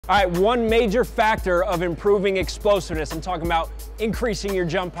All right, one major factor of improving explosiveness, I'm talking about increasing your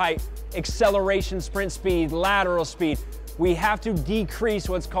jump height, acceleration, sprint speed, lateral speed. We have to decrease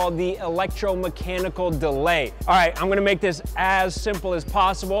what's called the electromechanical delay. All right, I'm gonna make this as simple as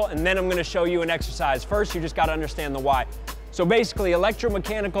possible, and then I'm gonna show you an exercise. First, you just gotta understand the why. So basically,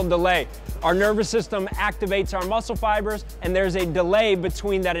 electromechanical delay. Our nervous system activates our muscle fibers, and there's a delay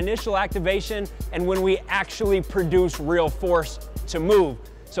between that initial activation and when we actually produce real force to move.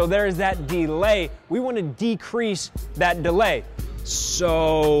 So there's that delay. We want to decrease that delay.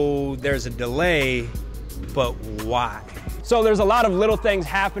 So there's a delay, but why? So there's a lot of little things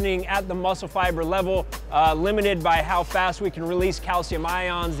happening at the muscle fiber level, limited by how fast we can release calcium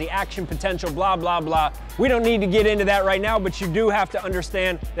ions, the action potential, blah, blah, blah. We don't need to get into that right now, but you do have to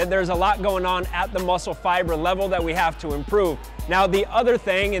understand that there's a lot going on at the muscle fiber level that we have to improve. Now, the other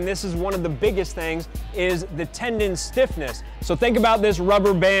thing, and this is one of the biggest things, is the tendon stiffness. So think about this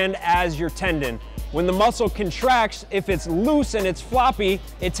rubber band as your tendon. When the muscle contracts, if it's loose and it's floppy,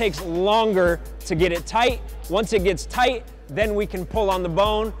 it takes longer to get it tight. Once it gets tight, then we can pull on the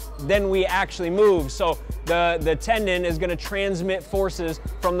bone, then we actually move. So the tendon is gonna transmit forces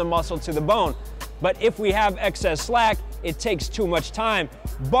from the muscle to the bone. But if we have excess slack, it takes too much time.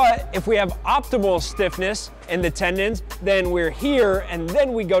 But if we have optimal stiffness in the tendons, then we're here and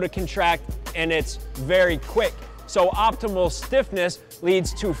then we go to contract and it's very quick. So optimal stiffness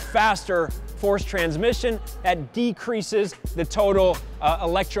leads to faster force transmission that decreases the total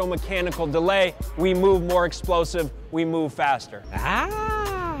electromechanical delay. We move more explosive, we move faster.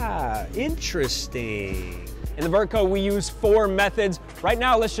 Ah, interesting. In the Vertcode, we use 4 methods. Right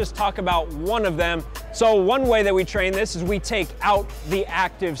now, let's just talk about one of them. So one way that we train this is we take out the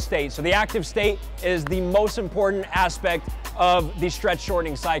active state. So the active state is the most important aspect of the stretch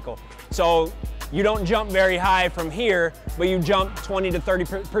shortening cycle. So you don't jump very high from here, but you jump 20 to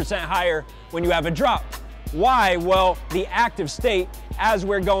 30% higher when you have a drop. Why? Well, the active state, as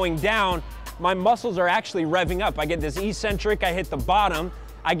we're going down, my muscles are actually revving up. I get this eccentric, I hit the bottom,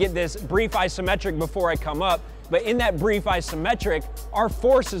 I get this brief isometric before I come up, but in that brief isometric, our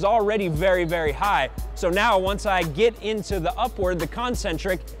force is already very, very high. So now once I get into the upward, the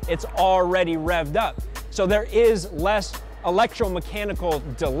concentric, it's already revved up. So there is less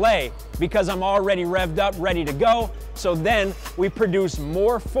electromechanical delay because I'm already revved up, ready to go. So then we produce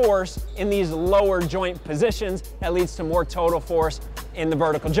more force in these lower joint positions that leads to more total force in the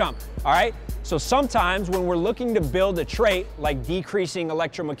vertical jump. All right. So sometimes when we're looking to build a trait like decreasing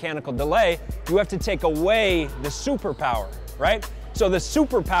electromechanical delay, you have to take away the superpower, right? So the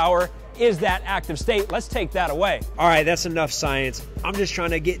superpower is that active state. Let's take that away. All right, that's enough science. I'm just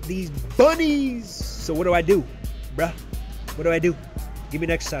trying to get these bunnies. So what do I do, bruh? What do I do? Give me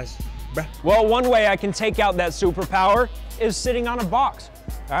an exercise, bruh. Well, one way I can take out that superpower is sitting on a box.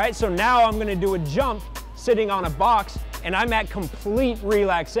 All right, so now I'm gonna do a jump sitting on a box and I'm at complete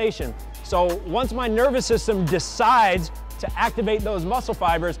relaxation. So once my nervous system decides to activate those muscle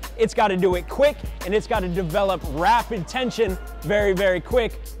fibers, it's got to do it quick and it's got to develop rapid tension very, very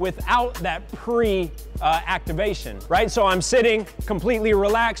quick without that pre-activation, right? So I'm sitting completely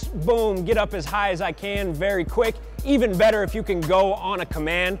relaxed, boom, get up as high as I can very quick. Even better if you can go on a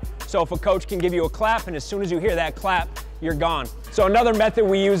command. So if a coach can give you a clap and as soon as you hear that clap, you're gone. So another method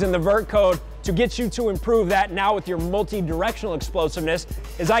we use in the Vertcode to get you to improve that now with your multi-directional explosiveness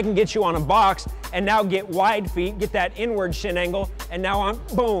is I can get you on a box and now get wide feet, get that inward shin angle, and now I'm,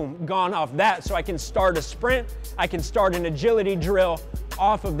 boom, gone off that. So I can start a sprint, I can start an agility drill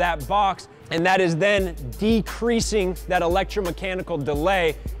off of that box, and that is then decreasing that electromechanical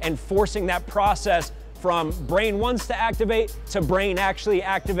delay and forcing that process from brain wants to activate to brain actually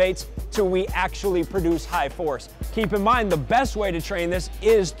activates till we actually produce high force. Keep in mind, the best way to train this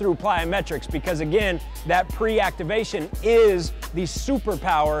is through plyometrics because again, that pre-activation is the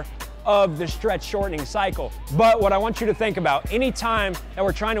superpower of the stretch shortening cycle. But what I want you to think about, anytime that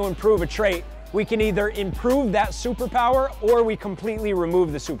we're trying to improve a trait, we can either improve that superpower or we completely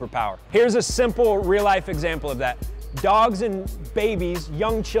remove the superpower. Here's a simple real life example of that. Dogs and babies,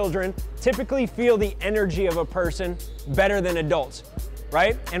 young children, typically feel the energy of a person better than adults,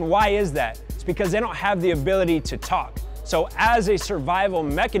 right? And why is that? It's because they don't have the ability to talk. So as a survival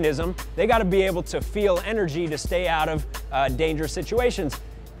mechanism, they got to be able to feel energy to stay out of dangerous situations.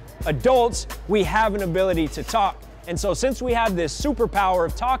 Adults, we have an ability to talk. And so since we have this superpower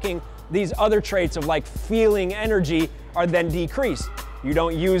of talking, these other traits of like feeling energy are then decreased. You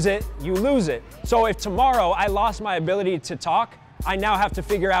don't use it, you lose it. So if tomorrow I lost my ability to talk, I now have to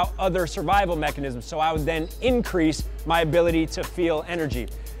figure out other survival mechanisms. So I would then increase my ability to feel energy.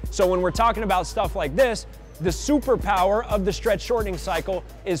 So when we're talking about stuff like this, The superpower of the stretch shortening cycle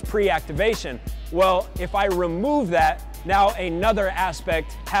is pre-activation. Well, if I remove that, now another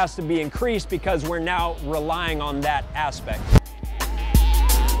aspect has to be increased because we're now relying on that aspect.